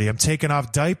breakfasts ready. I'm taking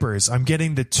off diapers. I'm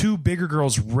getting the 2 bigger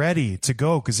girls ready to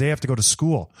go because they have to go to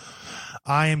school.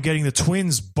 I am getting the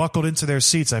twins buckled into their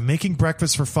seats. I'm making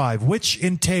breakfast for 5, which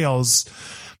entails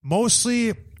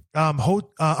mostly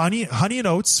honey and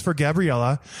oats for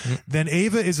Gabriella. Then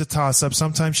Ava is a toss-up.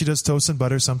 Sometimes she does toast and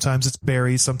butter. Sometimes it's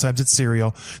berries. Sometimes it's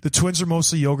cereal. The twins are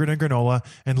mostly yogurt and granola.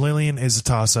 And Lillian is a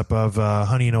toss-up of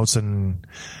honey and oats and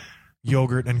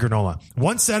yogurt and granola.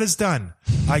 Once that is done,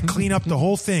 I clean up the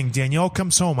whole thing. Danielle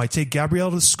comes home. I take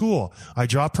Gabrielle to school. I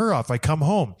drop her off. I come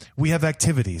home. We have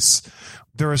activities.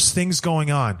 There is things going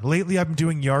on. Lately, I've been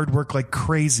doing yard work like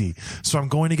crazy. So I'm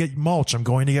going to get mulch. I'm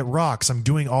going to get rocks. I'm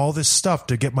doing all this stuff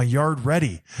to get my yard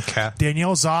ready. Okay.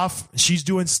 Danielle's off. She's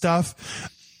doing stuff.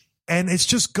 And it's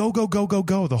just go, go, go, go,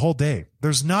 go the whole day.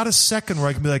 There's not a second where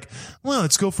I can be like, well,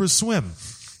 let's go for a swim.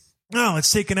 No,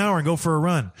 let's take an hour and go for a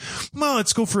run. Well,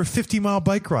 let's go for a 50-mile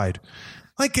bike ride.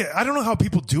 Like, I don't know how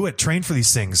people do it, train for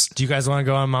these things. Do you guys want to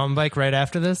go on a mountain bike right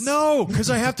after this? No, because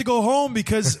I have to go home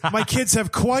because my kids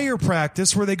have choir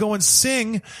practice where they go and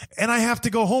sing, and I have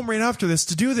to go home right after this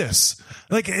to do this.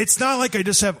 Like, it's not like I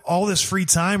just have all this free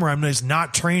time where I'm just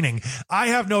not training. I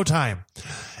have no time.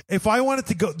 If I wanted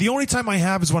to go, the only time I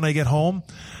have is when I get home.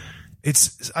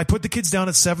 I put the kids down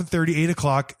at 7:30, 8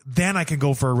 o'clock, then I can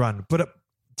go for a run. But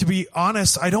to be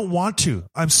honest, I don't want to.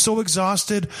 I'm so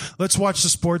exhausted. Let's watch the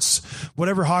sports,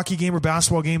 whatever hockey game or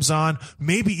basketball game's on.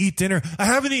 Maybe eat dinner. I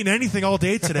haven't eaten anything all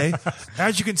day today.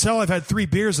 As you can tell, I've had 3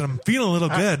 beers and I'm feeling a little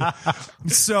good.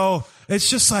 So it's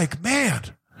just like, man,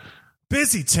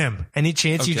 busy, Tim. Any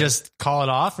chance you just call it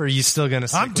off, or are you still going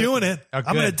to? I'm doing it. Oh,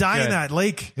 I'm going to good, die in good. that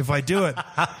lake if I do it.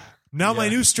 Now my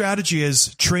new strategy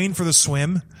is train for the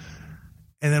swim.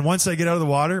 And then once I get out of the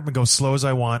water, I'm going to go slow as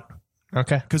I want.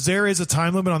 Okay. Because there is a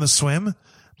time limit on the swim.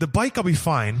 The bike, I'll be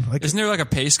fine. Like, Isn't there like a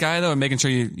pace guy though, and making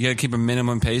sure you got to keep a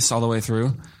minimum pace all the way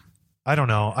through? I don't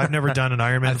know. I've never done an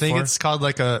Ironman I think before. it's called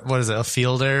like a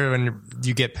fielder. When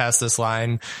you get past this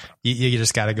line, you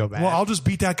just got to go back. Well, I'll just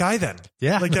beat that guy then.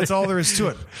 Yeah. Like, that's all there is to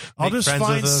it. I'll Make just friends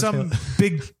find with him, some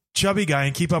big chubby guy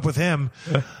and keep up with him.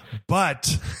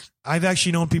 But I've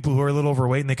actually known people who are a little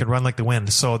overweight and they can run like the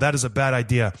wind. So that is a bad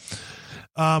idea.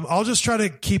 I'll just try to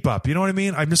keep up. You know what I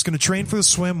mean? I'm just going to train for the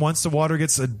swim. Once the water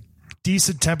gets a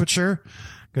decent temperature,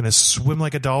 going to swim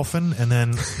like a dolphin. And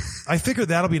then I figure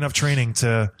that'll be enough training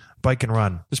to bike and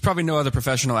run. There's probably no other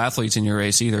professional athletes in your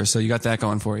race either, so you got that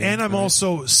going for you. And I'm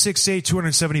also 6'8",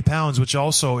 270 pounds, which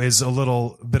also is a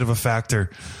little bit of a factor.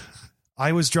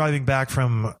 I was driving back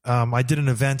from, I did an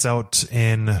event out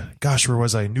in, where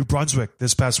was I? New Brunswick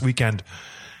this past weekend.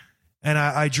 And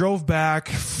I drove back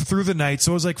through the night.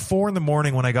 So it was like 4 a.m.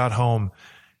 when I got home.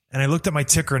 And I looked at my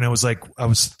ticker and it was like, I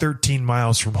was 13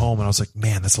 miles from home. And I was like,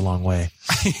 man, that's a long way.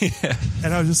 Yeah.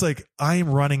 And I was just like, I am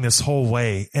running this whole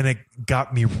way. And it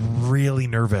got me really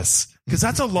nervous because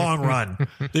that's a long run.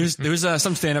 There was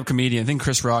some stand-up comedian, I think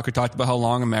Chris Rock, who talked about how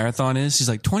long a marathon is. He's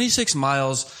like, 26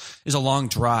 miles is a long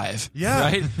drive. Yeah.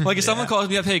 Right? Like if someone calls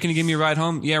me up, hey, can you give me a ride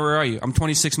home? Yeah, where are you? I'm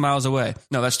 26 miles away.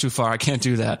 No, that's too far. I can't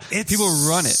do that. People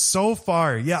run it. So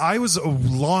far. Yeah. I was a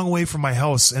long way from my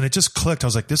house and it just clicked. I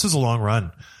was like, this is a long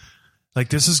run. Like,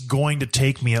 this is going to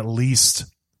take me at least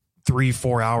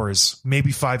 3-4 hours,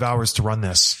 maybe 5 hours to run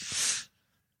this.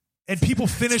 And people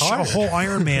finish a whole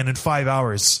Ironman in 5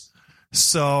 hours.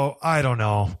 So I don't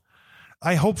know.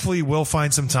 I hopefully will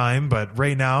find some time, but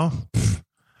right now,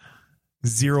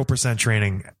 0%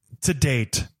 training to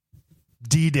date.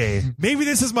 D-Day. Maybe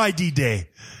this is my D-Day.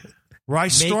 where I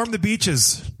storm the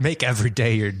beaches. Make every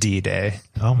day your D-Day.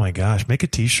 Oh my gosh, make a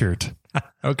t-shirt.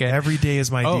 Okay. Every day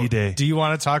is my D-Day. Do you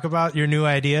want to talk about your new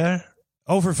idea?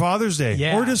 Oh, for Father's Day.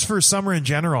 Yeah. Or just for summer in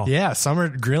general. Yeah, summer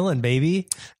grilling, baby.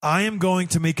 I am going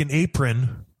to make an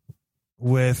apron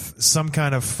with some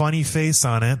kind of funny face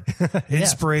on it.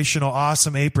 Inspirational,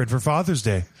 awesome apron for Father's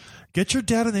Day. Get your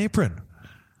dad an apron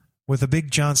with a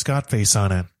big John Scott face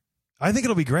on it. I think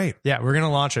it'll be great. Yeah, we're going to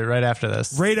launch it right after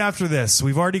this. Right after this.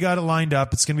 We've already got it lined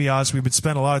up. It's going to be awesome. We've been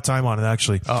spending a lot of time on it,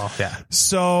 actually. Oh, yeah.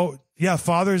 So, yeah,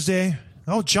 Father's Day.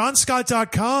 Oh,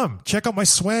 johnscott.com. Check out my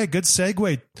swag. Good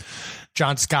segue.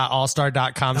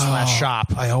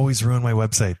 JohnScottAllStar.com/shop. I always ruin my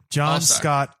website.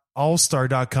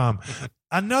 JohnScottAllStar.com.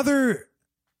 Another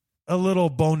a little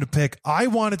bone to pick. I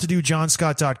wanted to do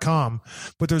johnscott.com,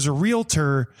 but there's a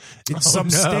realtor in some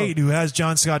state who has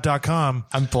johnscott.com.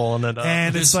 I'm pulling it up.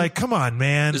 And it's like, come on,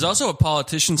 man. There's also a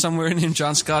politician somewhere named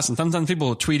John Scott, and sometimes people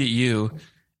will tweet at you,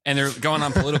 and they're going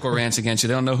on political rants against you.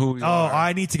 They don't know who you are.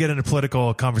 I need to get in a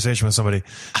political conversation with somebody.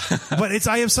 But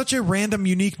I have such a random,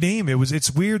 unique name. It's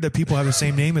weird that people have the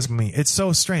same name as me. It's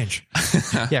so strange.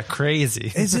 Yeah,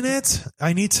 crazy. Isn't it?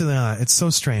 I need to, it's so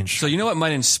strange. So you know what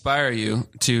might inspire you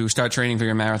to start training for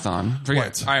your marathon? For your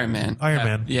What? Ironman.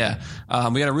 Ironman. Yeah.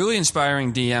 We got a really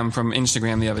inspiring DM from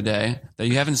Instagram the other day that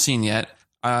you haven't seen yet.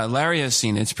 Larry has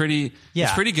seen it. It's pretty good.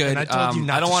 And I told you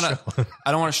not I don't to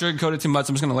want to sugarcoat it too much.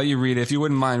 I'm just going to let you read it. If you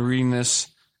wouldn't mind reading this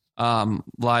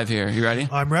live here. You ready?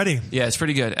 I'm ready. Yeah, it's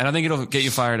pretty good. And I think it'll get you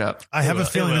fired up. I have a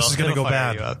feeling this is going to go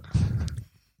bad.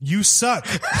 You suck.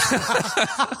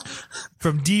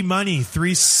 From D Money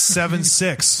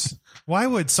 376. Why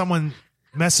would someone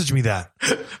message me that?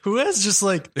 Who has just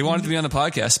like... They wanted to be on the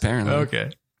podcast, apparently. Okay.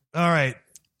 All right.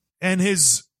 And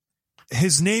his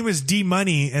name is D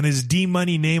Money, and his D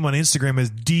Money name on Instagram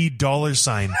is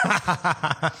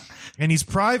 $. And he's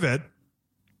private.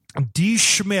 D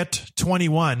Schmidt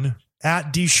 21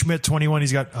 at D Schmidt 21.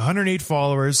 He's got 108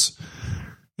 followers.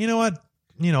 You know what?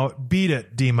 Beat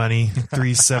it, D Money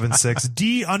 376.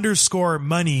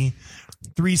 D_money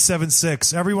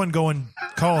 376. Everyone go and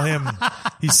call him.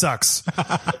 He sucks.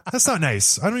 That's not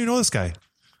nice. I don't even know this guy.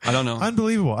 I don't know.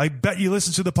 Unbelievable. I bet you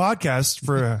listen to the podcast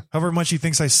for however much he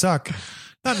thinks I suck.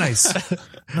 Not nice.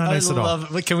 Not nice at all.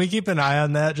 But can we keep an eye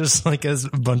on that? Just like as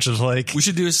a bunch of like... We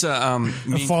should do this mean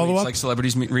follow-up? tweets, like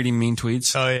celebrities reading mean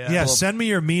tweets. Oh, yeah. Yeah, send me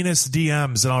your meanest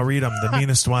DMs and I'll read them. The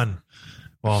meanest one.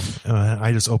 Well,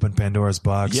 I just opened Pandora's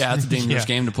box. Yeah, it's a dangerous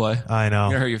game to play. I know.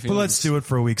 You're gonna hurt your But feelings. let's do it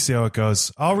for a week, see how it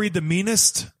goes. I'll read the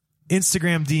meanest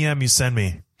Instagram DM you send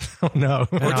me. Oh, no.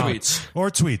 Or tweets. Or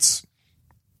tweets.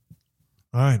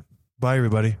 All right. Bye,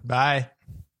 everybody. Bye.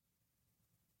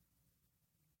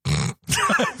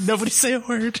 Nobody say a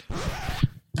word.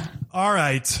 All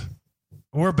right.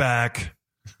 We're back.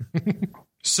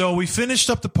 So we finished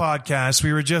up the podcast.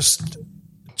 We were just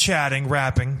chatting,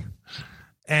 rapping.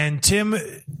 And Tim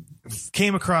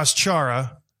came across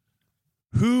Chara,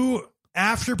 who,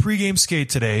 after pregame skate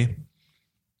today...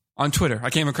 On Twitter. I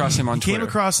came across him on Twitter. Came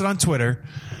across it on Twitter.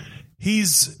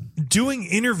 He's doing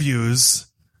interviews,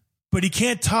 but he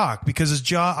can't talk because his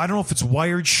jaw, I don't know if it's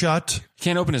wired shut.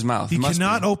 Can't open his mouth. He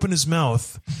cannot open his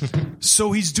mouth.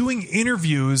 So he's doing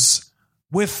interviews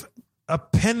with a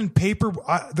pen and paper.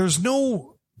 There's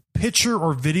no picture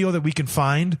or video that we can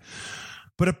find,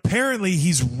 but apparently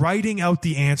he's writing out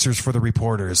the answers for the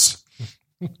reporters.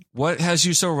 What has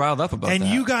you so riled up about that? And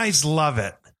you guys love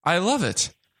it. I love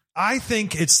it. I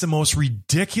think it's the most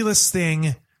ridiculous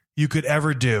thing you could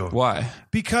ever do. Why?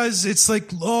 Because it's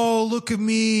like, oh, look at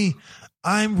me.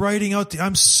 I'm writing out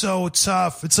I'm so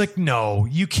tough. It's like, no,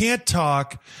 you can't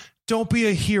talk. Don't be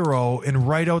a hero and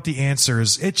write out the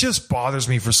answers. It just bothers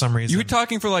me for some reason. You were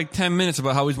talking for like 10 minutes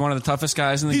about how he's one of the toughest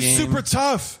guys in the game. He's super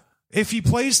tough. If he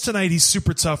plays tonight, he's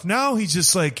super tough. Now he's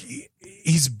just like,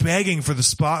 he's begging for the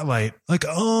spotlight. Like,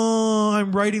 oh,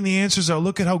 I'm writing the answers out.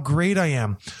 Look at how great I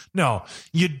am. No,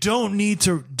 you don't need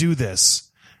to do this.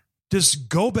 Just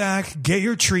go back, get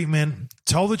your treatment,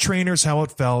 tell the trainers how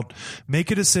it felt,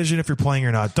 make a decision if you're playing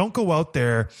or not. Don't go out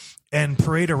there and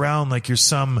parade around like you're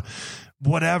some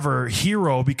whatever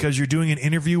hero because you're doing an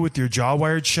interview with your jaw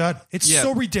wired shut. It's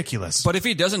so ridiculous. But if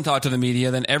he doesn't talk to the media,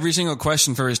 then every single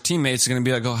question for his teammates is going to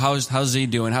be like, "Oh, how's he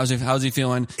doing? How's he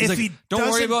feeling?" He's if like, he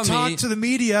don't worry about doesn't talk me. to the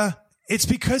media, it's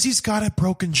because he's got a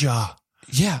broken jaw.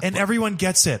 Yeah, and everyone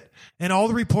gets it. And all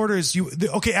the reporters,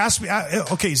 ask me.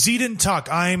 Okay, Z didn't talk.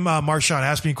 I'm Marshawn.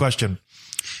 Ask me a question.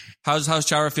 How's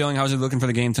Chara feeling? How's he looking for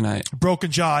the game tonight?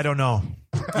 Broken jaw. I don't know.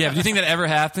 Yeah, but do you think that ever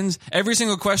happens? Every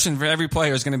single question for every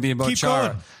player is going to be about Keep Chara.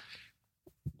 going.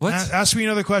 What? Ask me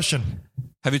another question.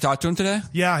 Have you talked to him today?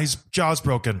 Yeah, his jaw's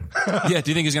broken. Yeah.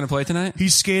 Do you think he's going to play tonight?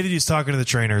 He's skated. He's talking to the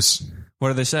trainers. What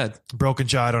have they said? Broken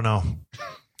jaw, I don't know.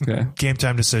 Okay. Game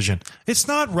time decision. It's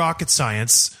not rocket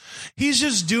science. He's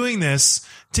just doing this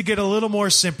to get a little more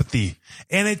sympathy.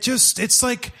 And it's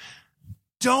like,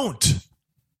 don't.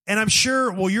 And I'm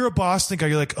sure, well, you're a Boston guy.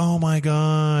 You're like, oh my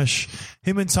gosh,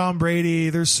 him and Tom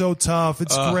Brady, they're so tough.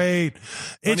 It's great.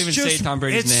 Don't even say Tom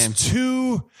Brady's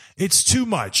name. It's too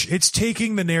much. It's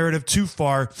taking the narrative too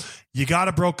far. You got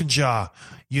a broken jaw.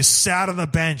 You sat on the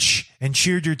bench and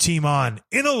cheered your team on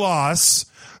in a loss.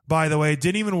 By the way, it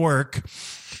didn't even work.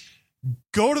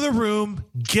 Go to the room,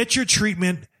 get your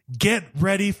treatment, get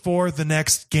ready for the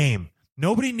next game.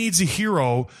 Nobody needs a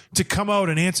hero to come out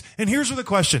and answer. And here's one of the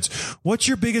questions. What's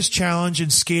your biggest challenge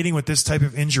in skating with this type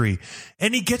of injury?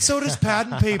 And he gets out his pad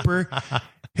and paper,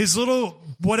 his little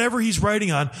whatever he's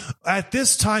writing on. At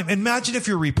this time, imagine if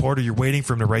you're a reporter, you're waiting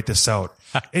for him to write this out.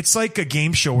 It's like a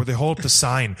game show where they hold up the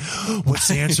sign. What's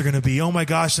the answer going to be? Oh my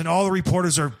gosh. And all the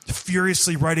reporters are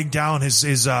furiously writing down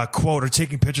his quote or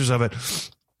taking pictures of it.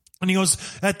 And he goes,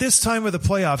 at this time of the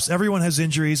playoffs, everyone has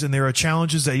injuries and there are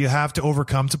challenges that you have to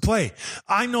overcome to play.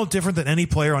 I'm no different than any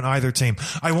player on either team.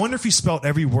 I wonder if he spelled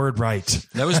every word right.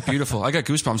 That was beautiful. I got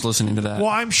goosebumps listening to that.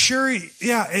 Well, I'm sure,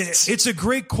 it's a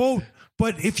great quote,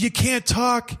 but if you can't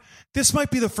talk, this might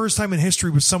be the first time in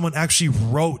history where someone actually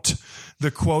wrote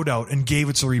the quote out and gave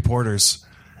it to reporters.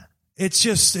 It's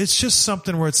just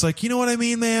something where it's like, you know what I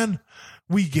mean, man?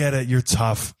 We get it. You're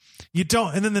tough. You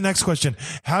don't. And then the next question,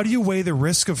 how do you weigh the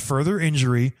risk of further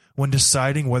injury when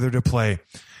deciding whether to play?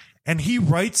 And he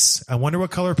writes, I wonder what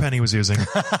color pen he was using.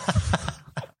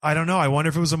 I don't know. I wonder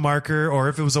if it was a marker or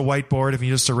if it was a whiteboard, if he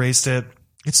just erased it.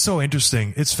 It's so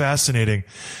interesting. It's fascinating.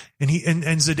 And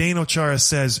Zdeno Chara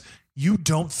says, you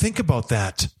don't think about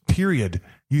that, period.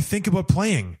 You think about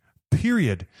playing,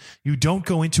 period. You don't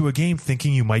go into a game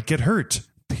thinking you might get hurt,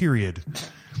 period.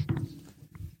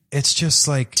 It's just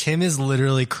like Tim is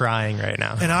literally crying right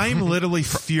now. And I'm literally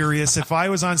furious. If I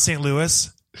was on St.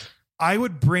 Louis, I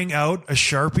would bring out a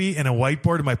Sharpie and a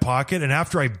whiteboard in my pocket. And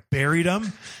after I buried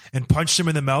him and punched him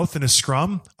in the mouth in a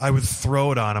scrum, I would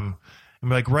throw it on him. And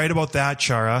be like, right about that,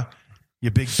 Chara,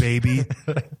 you big baby.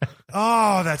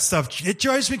 Oh, that stuff. It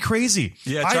drives me crazy.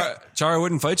 Yeah. Chara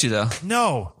wouldn't fight you though.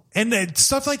 No. And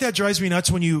stuff like that drives me nuts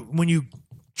when you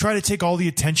try to take all the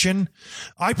attention.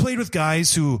 I played with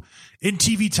guys who in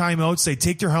TV timeouts, they'd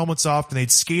take their helmets off and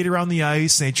they'd skate around the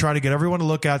ice and they'd try to get everyone to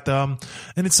look at them.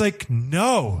 And it's like,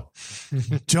 no,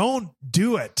 don't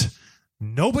do it.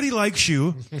 Nobody likes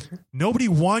you. Nobody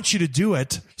wants you to do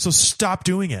it. So stop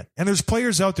doing it. And there's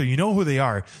players out there. You know who they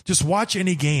are. Just watch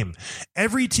any game.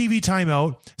 Every TV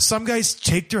timeout, some guys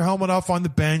take their helmet off on the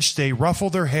bench. They ruffle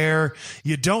their hair.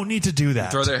 You don't need to do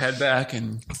that. Throw their head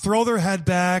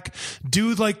back.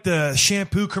 Do like the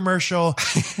shampoo commercial.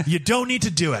 You don't need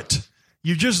to do it.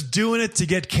 You're just doing it to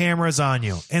get cameras on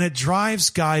you. And it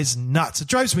drives guys nuts. It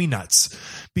drives me nuts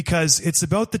because it's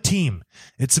about the team.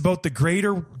 It's about the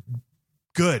greater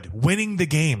good, winning the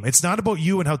game. It's not about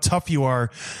you and how tough you are.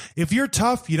 If you're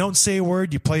tough, you don't say a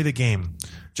word, you play the game.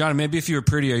 John, maybe if you were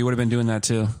prettier, you would have been doing that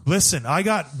too. Listen,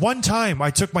 one time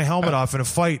I took my helmet off in a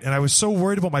fight and I was so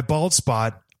worried about my bald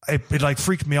spot. It like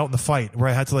freaked me out in the fight where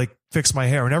I had to like fix my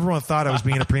hair and everyone thought I was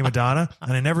being a prima donna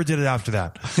and I never did it after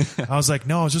that. I was like,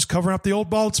 no, I was just covering up the old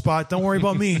bald spot. Don't worry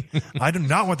about me. I do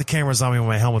not want the cameras on me when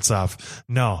my helmet's off.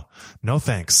 No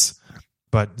thanks.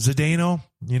 But Zdeno,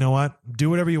 you know what? Do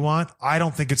whatever you want. I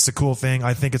don't think it's the cool thing.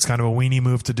 I think it's kind of a weenie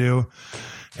move to do.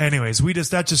 Anyways,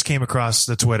 that just came across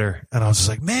the Twitter and I was just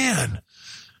like, man,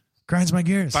 grinds my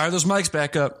gears. Fire those mics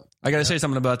back up. I got to say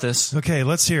something about this. Okay,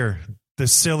 let's hear the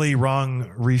silly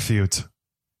wrong refute.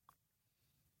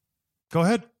 Go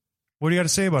ahead. What do you got to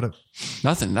say about it?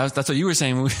 Nothing. That's what you were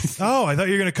saying. Oh, I thought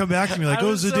you were going to come back to me like,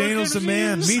 oh, Zdeno's the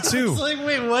man. Me too. I was like,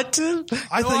 wait, what, Tim?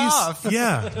 I thought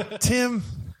yeah, Tim.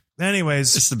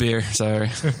 Anyways. It's the beer. Sorry.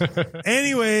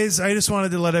 Anyways, I just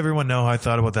wanted to let everyone know how I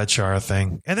thought about that Chara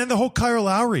thing. And then the whole Kyle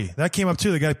Lowry, that came up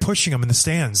too. The guy pushing him in the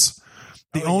stands.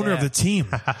 The owner of the team.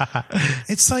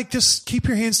 It's like, just keep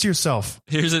your hands to yourself.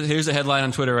 Here's a headline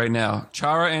on Twitter right now.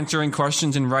 Chara answering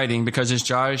questions in writing because his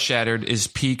jaw is shattered is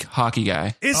peak hockey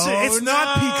guy. It's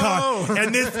not peak hockey.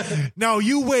 And now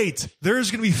you wait.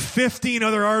 There's going to be 15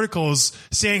 other articles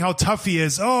saying how tough he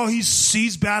is. Oh,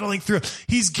 he's battling through.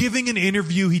 He's giving an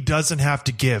interview he doesn't have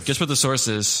to give. Guess what the source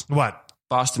is? What?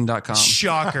 Boston.com.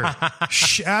 Shocker.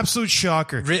 Absolute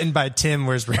shocker. Written by Tim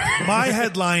Worsberg. My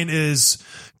headline is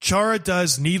Chara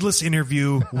does needless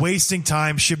interview, wasting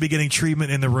time, should be getting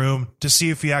treatment in the room to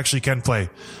see if he actually can play.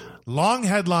 Long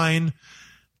headline,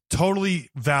 totally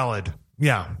valid.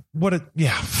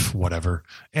 Whatever.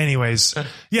 Anyways,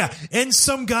 yeah. And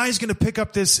some guy's going to pick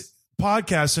up this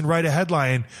podcast and write a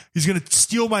headline. He's going to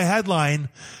steal my headline,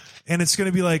 and it's going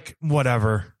to be like,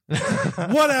 whatever.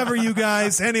 Whatever, you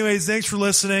guys. Anyways, thanks for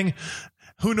listening.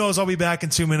 Who knows? I'll be back in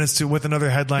 2 minutes with another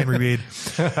headline reread.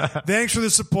 Thanks for the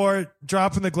support.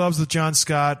 Dropping the gloves with John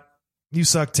Scott. You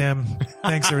suck, Tim.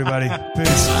 Thanks, everybody.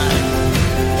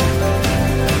 Peace.